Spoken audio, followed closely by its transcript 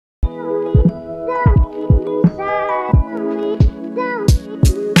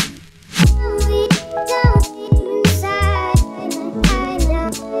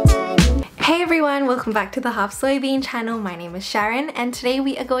everyone, welcome back to the Half Soybean channel. My name is Sharon and today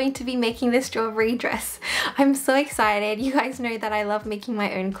we are going to be making this strawberry dress. I'm so excited. You guys know that I love making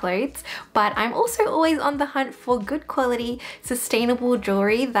my own clothes, but I'm also always on the hunt for good quality, sustainable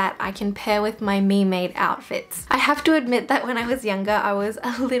jewelry that I can pair with my me-made outfits. I have to admit that when I was younger, I was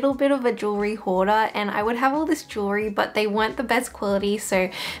a little bit of a jewelry hoarder and I would have all this jewelry, but they weren't the best quality, so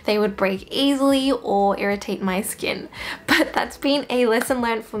they would break easily or irritate my skin. But that's been a lesson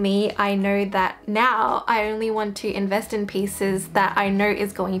learned for me. I know that now I only want to invest in pieces that I know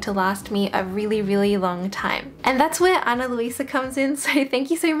is going to last me a really long time. And that's where Ana Luisa comes in, so thank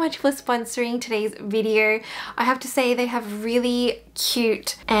you so much for sponsoring today's video. I have to say they have really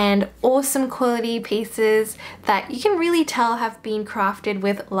cute and awesome quality pieces that you can really tell have been crafted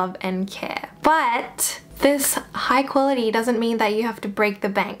with love and care. But this high quality doesn't mean that you have to break the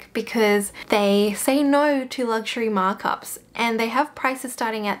bank, because they say no to luxury markups and they have prices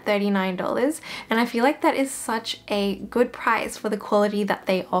starting at $39, and I feel like that is such a good price for the quality that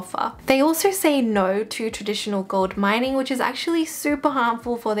they offer. They also say no to traditional gold mining, which is actually super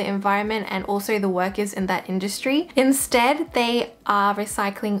harmful for the environment and also the workers in that industry. Instead, they are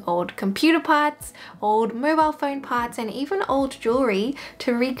recycling old computer parts, old mobile phone parts, and even old jewelry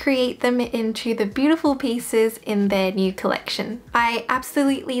to recreate them into the beautiful pieces in their new collection. I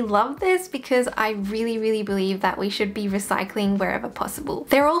absolutely love this because I really believe that we should be recycling wherever possible.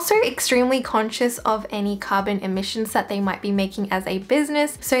 They're also extremely conscious of any carbon emissions that they might be making as a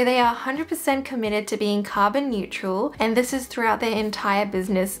business, so they are 100% committed to being carbon neutral, and this is throughout their entire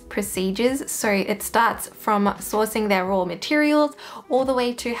business procedures. So it starts from sourcing their raw materials all the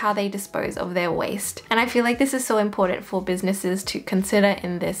way to how they dispose of their waste. And I feel like this is so important for businesses to consider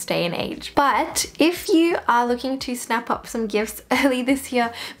in this day and age. But if you are looking to snap up some gifts early this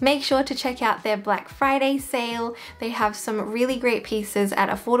year, make sure to check out their Black Friday sale. They have some really great pieces at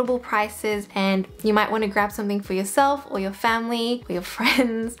affordable prices, and you might want to grab something for yourself or your family or your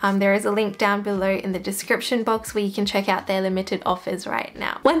friends. There is a link down below in the description box where you can check out their limited offers right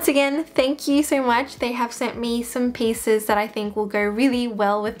now. Once again, thank you so much. They have sent me some pieces that I think will go really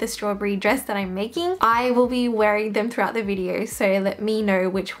well with the strawberry dress that I'm making. I will be wearing them throughout the video, so let me know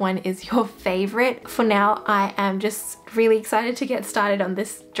which one is your favorite. For now, I am just really excited to get started on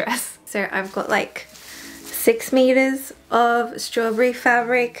this dress. So I've got like 6 meters of strawberry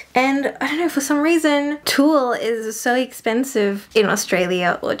fabric, and I don't know, for some reason tulle is so expensive in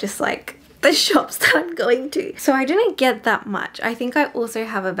Australia, or just like the shops that I'm going to. So I didn't get that much. I think I also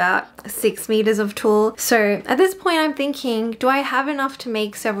have about 6 meters of tulle. So at this point I'm thinking, do I have enough to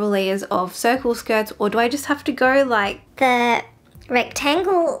make several layers of circle skirts, or do I just have to go like the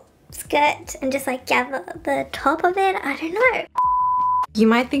rectangle skirt and just like gather the top of it? I don't know. You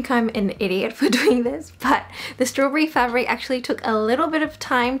might think I'm an idiot for doing this, but the strawberry fabric actually took a little bit of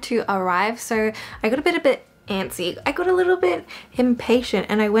time to arrive, so I got a bit antsy. I got a little bit impatient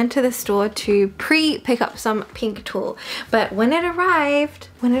and I went to the store to pick up some pink tulle. But when it arrived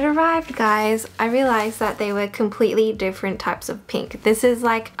guys, I realized that they were completely different types of pink. This is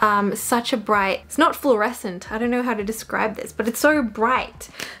like such a bright, it's not fluorescent, I don't know how to describe this, but it's so bright.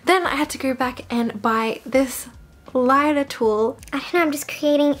 Then I had to go back and buy this lighter tulle. I don't know, I'm just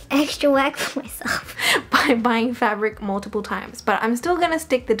creating extra work for myself by buying fabric multiple times, but I'm still gonna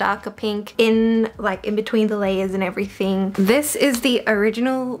stick the darker pink in between the layers and everything. This is the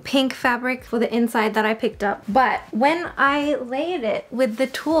original pink fabric for the inside that I picked up, but when I layered it with the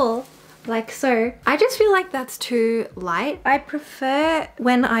tulle like so, I just feel like that's too light. I prefer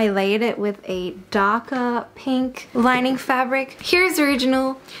when I layered it with a darker pink lining fabric. Here's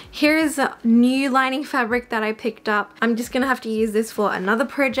original, here's a new lining fabric that I picked up. I'm just gonna have to use this for another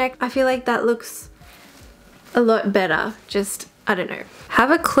project. I feel like that looks a lot better, just I don't know.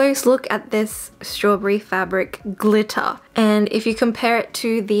 Have a close look at this strawberry fabric glitter, and if you compare it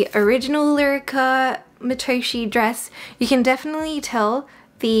to the original Lirika Matoshi dress, you can definitely tell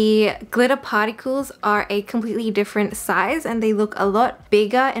the glitter particles are a completely different size and they look a lot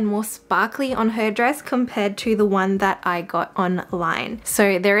bigger and more sparkly on her dress compared to the one that I got online.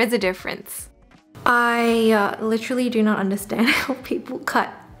 So there is a difference. I literally do not understand how people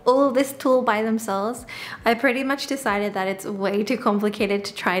cut all of this tulle by themselves. I pretty much decided that it's way too complicated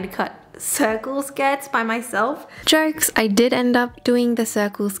to try to cut circle skirts by myself. Jokes, I did end up doing the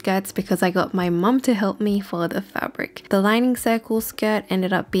circle skirts because I got my mum to help me for the fabric. The lining circle skirt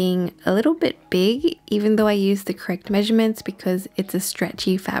ended up being a little bit big, even though I used the correct measurements because it's a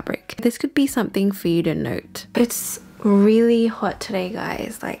stretchy fabric. This could be something for you to note. It's really hot today,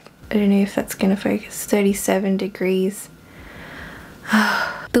 guys. Like, I don't know if that's gonna focus. 37 degrees.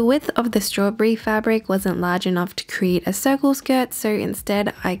 The width of the strawberry fabric wasn't large enough to create a circle skirt, so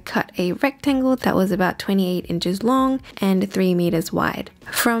instead I cut a rectangle that was about 28 inches long and 3 meters wide.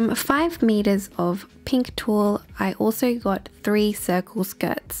 From 5 meters of pink tulle, I also got 3 circle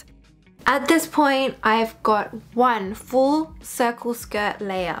skirts. At this point, I've got 1 full circle skirt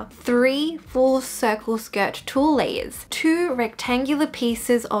layer, 3 full circle skirt tulle layers, 2 rectangular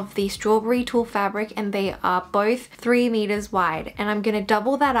pieces of the strawberry tulle fabric, and they are both 3 meters wide. And I'm gonna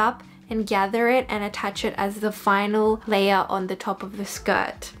double that up and gather it and attach it as the final layer on the top of the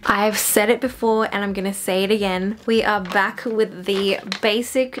skirt. I've said it before and I'm gonna say it again. We are back with the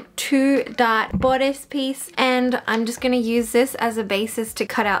basic 2-dart bodice piece, and I'm just gonna use this as a basis to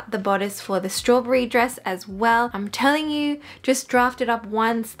cut out the bodice for the strawberry dress as well. I'm telling you, just draft it up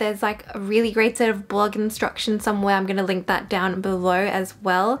once. There's like a really great set of blog instructions somewhere. I'm gonna link that down below as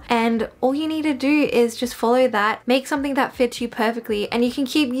well. And all you need to do is just follow that, make something that fits you perfectly, and you can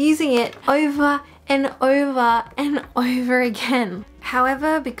keep using it over and over and over again.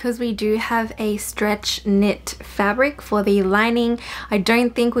 However, because we do have a stretch knit fabric for the lining, I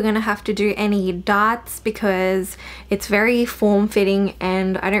don't think we're gonna have to do any darts because it's very form-fitting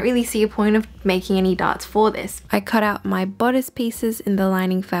and I don't really see a point of making any darts for this. I cut out my bodice pieces in the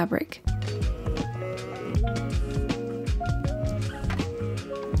lining fabric.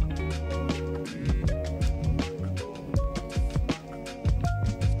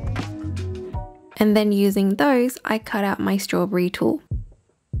 And then using those, I cut out my strawberry tulle.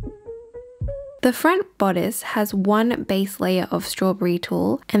 The front bodice has 1 base layer of strawberry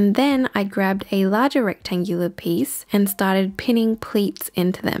tulle, and then I grabbed a larger rectangular piece and started pinning pleats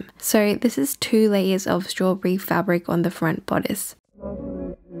into them. So this is 2 layers of strawberry fabric on the front bodice.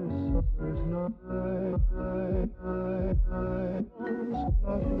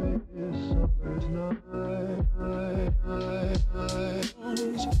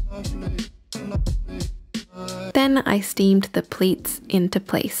 Then I steamed the pleats into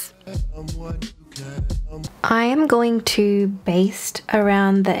place. I am going to baste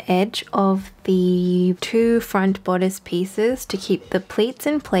around the edge of the 2 front bodice pieces to keep the pleats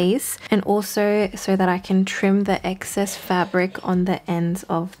in place, and also so that I can trim the excess fabric on the ends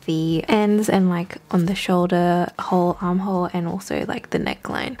of the ends and like on the shoulder hole, armhole, and also like the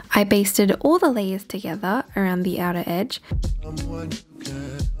neckline. I basted all the layers together around the outer edge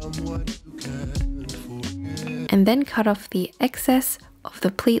and then cut off the excess of the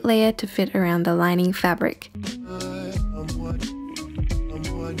pleat layer to fit around the lining fabric.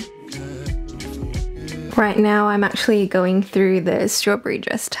 Right now I'm actually going through the strawberry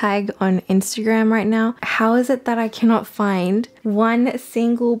dress tag on Instagram right now. How is it that I cannot find one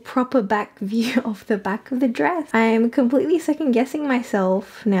single proper back view of the back of the dress? I am completely second guessing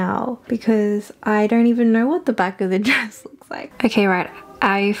myself now because I don't even know what the back of the dress looks like. Okay, right,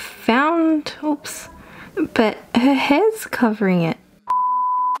 I found, oops, but her hair's covering it.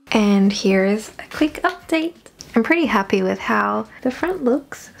 And here is a quick update. I'm pretty happy with how the front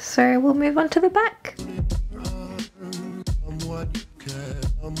looks, so we'll move on to the back.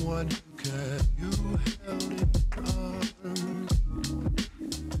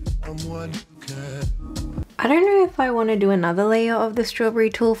 I don't know if I want to do another layer of the strawberry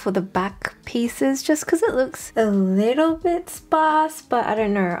tulle for the back pieces just because it looks a little bit sparse, but I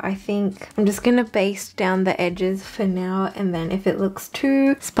don't know. I think I'm just gonna baste down the edges for now, and then if it looks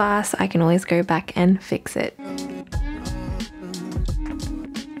too sparse I can always go back and fix it.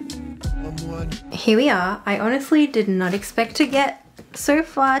 Here we are. I honestly did not expect to get so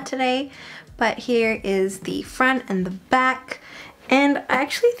far today, but here is the front and the back. And I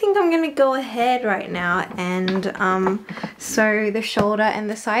actually think I'm gonna go ahead right now and sew the shoulder and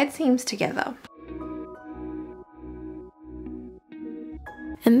the side seams together.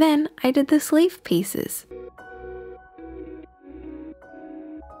 And then I did the sleeve pieces.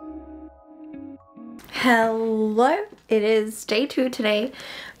 Hello, it is day 2 today.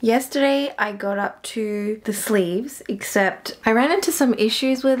 Yesterday I got up to the sleeves, except I ran into some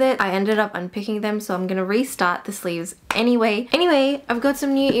issues with it. I ended up unpicking them, so I'm gonna restart the sleeves anyway. Anyway, I've got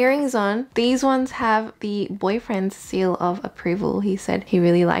some new earrings on. These ones have the boyfriend's seal of approval. He said he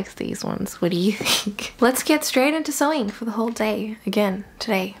really likes these ones. What do you think? Let's get straight into sewing for the whole day again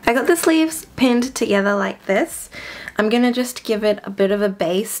today. I got the sleeves pinned together like this. I'm gonna just give it a bit of a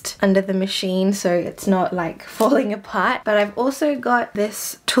baste under the machine so it's not like falling apart. But I've also got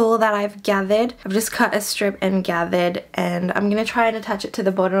this tulle that I've gathered. I've just cut a strip and gathered, and I'm gonna try and attach it to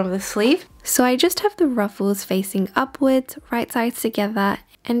the bottom of the sleeve. So I just have the ruffles facing upwards, right sides together,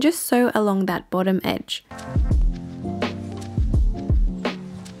 and just sew along that bottom edge.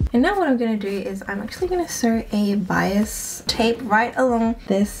 And now what I'm going to do is I'm actually going to sew a bias tape right along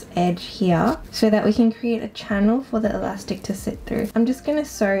this edge here so that we can create a channel for the elastic to sit through. I'm just going to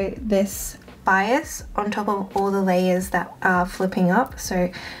sew this bias on top of all the layers that are flipping up, so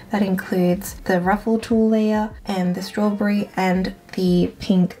that includes the ruffle tulle layer and the strawberry and the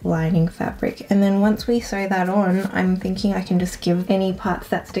pink lining fabric. And then once we sew that on, I'm thinking I can just give any parts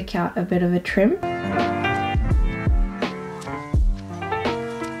that stick out a bit of a trim.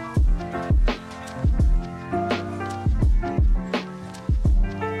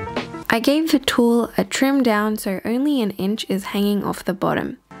 I gave the tulle a trim down so only an inch is hanging off the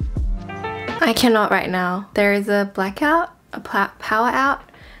bottom. I cannot right now. There is a blackout, a power out,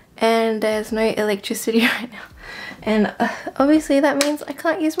 and there's no electricity right now. And obviously that means I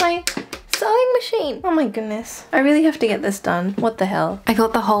can't use my sewing machine. Oh my goodness. I really have to get this done. What the hell? I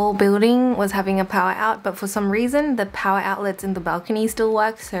thought the whole building was having a power out, but for some reason the power outlets in the balcony still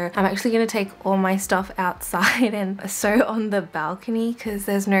work, so I'm actually going to take all my stuff outside and sew on the balcony because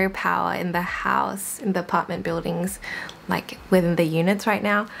there's no power in the house, in the apartment buildings, like within the units right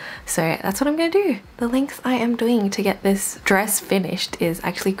now. So that's what I'm gonna do. The lengths I am doing to get this dress finished is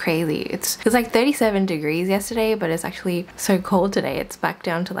actually crazy. It was like 37 degrees yesterday, but it's actually so cold today. It's back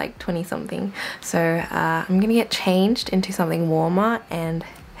down to like 20 something. So I'm gonna get changed into something warmer and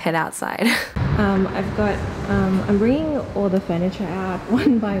head outside. I'm bringing all the furniture out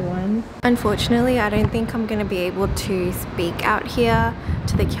one by one. Unfortunately, I don't think I'm gonna be able to speak out here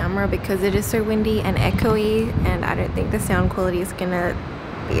to the camera because it is so windy and echoey, and I don't think the sound quality is gonna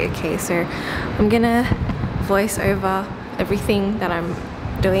be okay. So I'm gonna voice over everything that I'm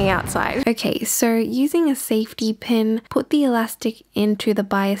doing outside. Okay, so using a safety pin, put the elastic into the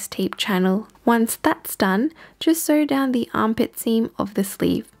bias tape channel. Once that's done, just sew down the armpit seam of the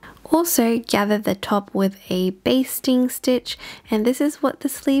sleeve. Also, gather the top with a basting stitch, and this is what the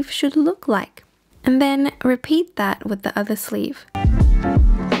sleeve should look like. And then repeat that with the other sleeve.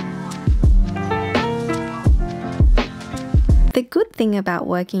 The good thing about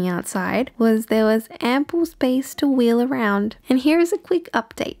working outside was there was ample space to wheel around. And here is a quick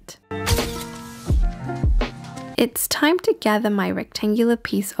update. It's time to gather my rectangular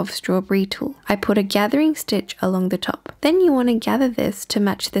piece of strawberry tulle. I put a gathering stitch along the top. Then you want to gather this to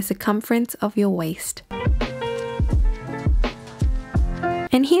match the circumference of your waist.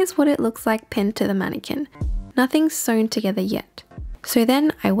 And here's what it looks like pinned to the mannequin. Nothing's sewn together yet. So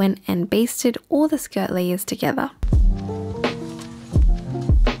then I went and basted all the skirt layers together.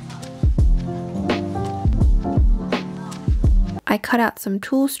 I cut out some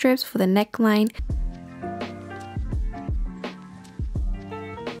tulle strips for the neckline.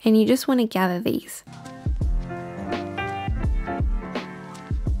 And you just want to gather these.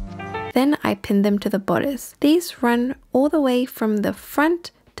 Then I pin them to the bodice. These run all the way from the front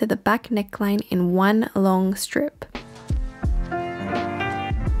to the back neckline in one long strip.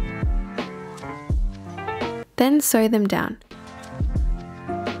 Then sew them down.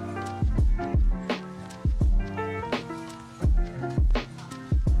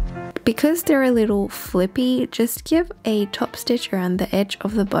 Because they're a little flippy, just give a top stitch around the edge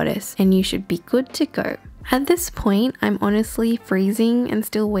of the bodice and you should be good to go. At this point, I'm honestly freezing and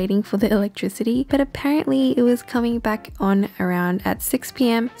still waiting for the electricity, but apparently it was coming back on around at 6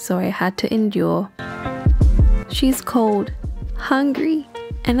 PM, so I had to endure. She's cold, hungry,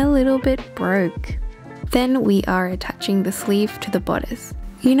 and a little bit broke. Then we are attaching the sleeve to the bodice.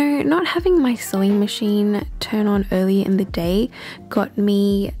 You know, not having my sewing machine turn on early in the day got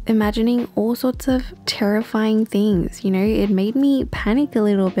me imagining all sorts of terrifying things. You know, it made me panic a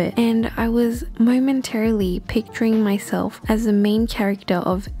little bit, and I was momentarily picturing myself as the main character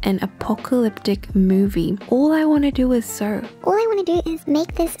of an apocalyptic movie. All I want to do is sew. All I want to do is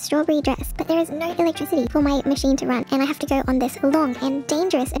make this strawberry dress, but there is no electricity for my machine to run, and I have to go on this long and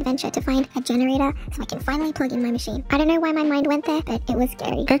dangerous adventure to find a generator so I can finally plug in my machine. I don't know why my mind went there, but it was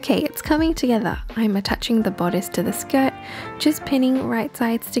scary. Okay, it's coming together. I'm attaching the bodice to the skirt, just pinning right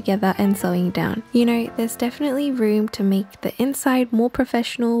sides together and sewing down. You know, there's definitely room to make the inside more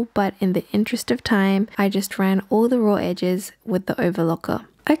professional, but in the interest of time, I just ran all the raw edges with the overlocker.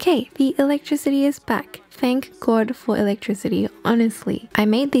 Okay, the electricity is back. Thank God for electricity, honestly. I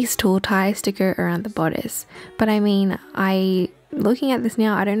made these tulle ties to go around the bodice, but I mean, looking at this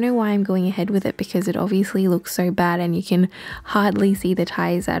now, I don't know why I'm going ahead with it because it obviously looks so bad and you can hardly see the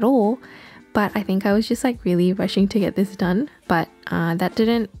ties at all. But I think I was just like really rushing to get this done. But that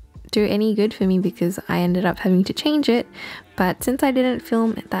didn't do any good for me because I ended up having to change it. But since I didn't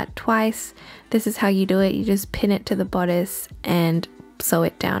film that twice, this is how you do it. You just pin it to the bodice and sew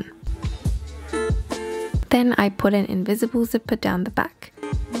it down. Then I put an invisible zipper down the back.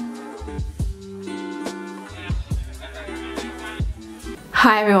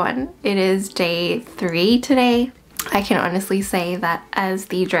 Hi everyone, it is day 3 today. I can honestly say that as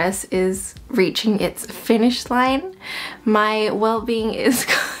the dress is reaching its finish line, my well-being is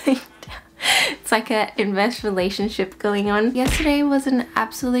going down. It's like an inverse relationship going on. Yesterday was an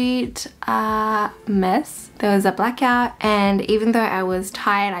absolute mess. There was a blackout, and even though I was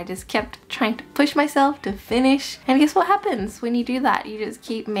tired, I just kept trying to push myself to finish. And guess what happens when you do that? You just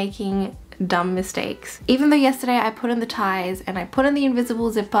keep making dumb mistakes. Even though yesterday I put in the ties and I put in the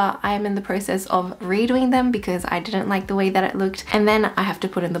invisible zipper, I am in the process of redoing them because I didn't like the way that it looked, and then I have to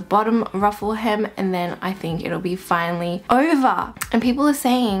put in the bottom ruffle hem, and then I think it'll be finally over. And people are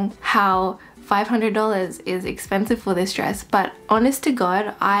saying how $500 is expensive for this dress, but honest to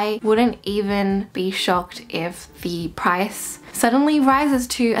God, I wouldn't even be shocked if the price suddenly rises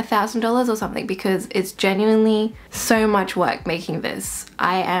to $1,000 or something, because it's genuinely so much work making this.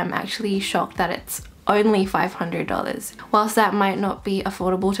 I am actually shocked that it's only $500. Whilst that might not be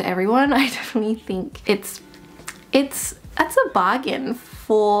affordable to everyone, I definitely think that's a bargain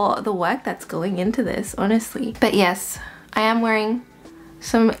for the work that's going into this, honestly. But yes, I am wearing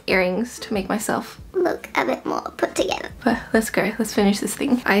some earrings to make myself Look a bit more put together. But let's go, let's finish this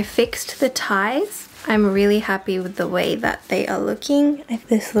thing. I fixed the ties. I'm really happy with the way that they are looking.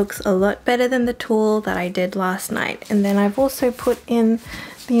 This looks a lot better than the tulle that I did last night. And then I've also put in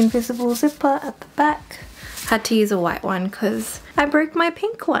the invisible zipper at the back. Had to use a white one because I broke my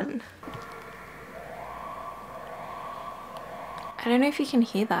pink one. I don't know if you can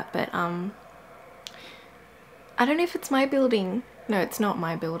hear that, but I don't know if it's my building. No, it's not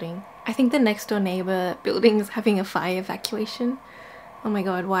my building. I think the next door neighbor building is having a fire evacuation. Oh my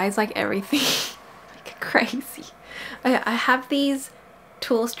god, why is like everything like crazy? I have these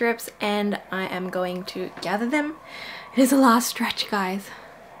tulle strips and I am going to gather them. It is the last stretch, guys.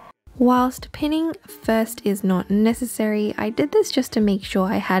 Whilst pinning first is not necessary, I did this just to make sure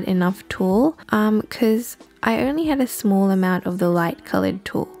I had enough tulle because I only had a small amount of the light colored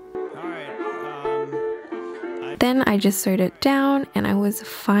tulle. Then I just sewed it down and I was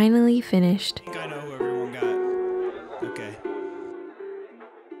finally finished. I think I know who everyone got. Okay.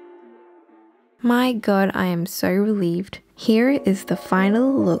 My god, I am so relieved. Here is the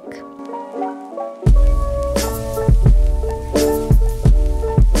final look.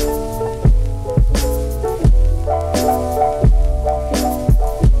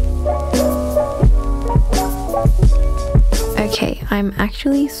 Okay, I'm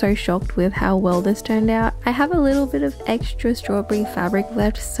actually so shocked with how well this turned out. I have a little bit of extra strawberry fabric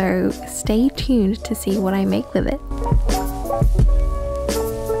left, so stay tuned to see what I make with it.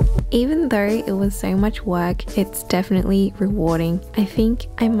 Even though it was so much work, it's definitely rewarding. I think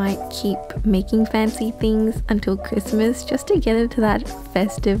I might keep making fancy things until Christmas just to get into that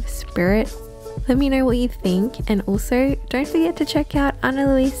festive spirit. Let me know what you think, and also don't forget to check out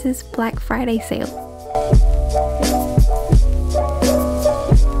Ana Luisa's Black Friday sale.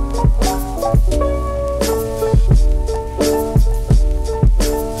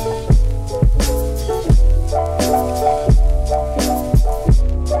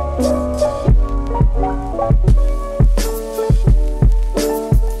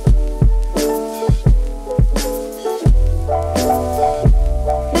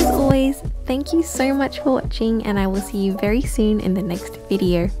 Thank you so much for watching, and I will see you very soon in the next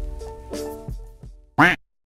video.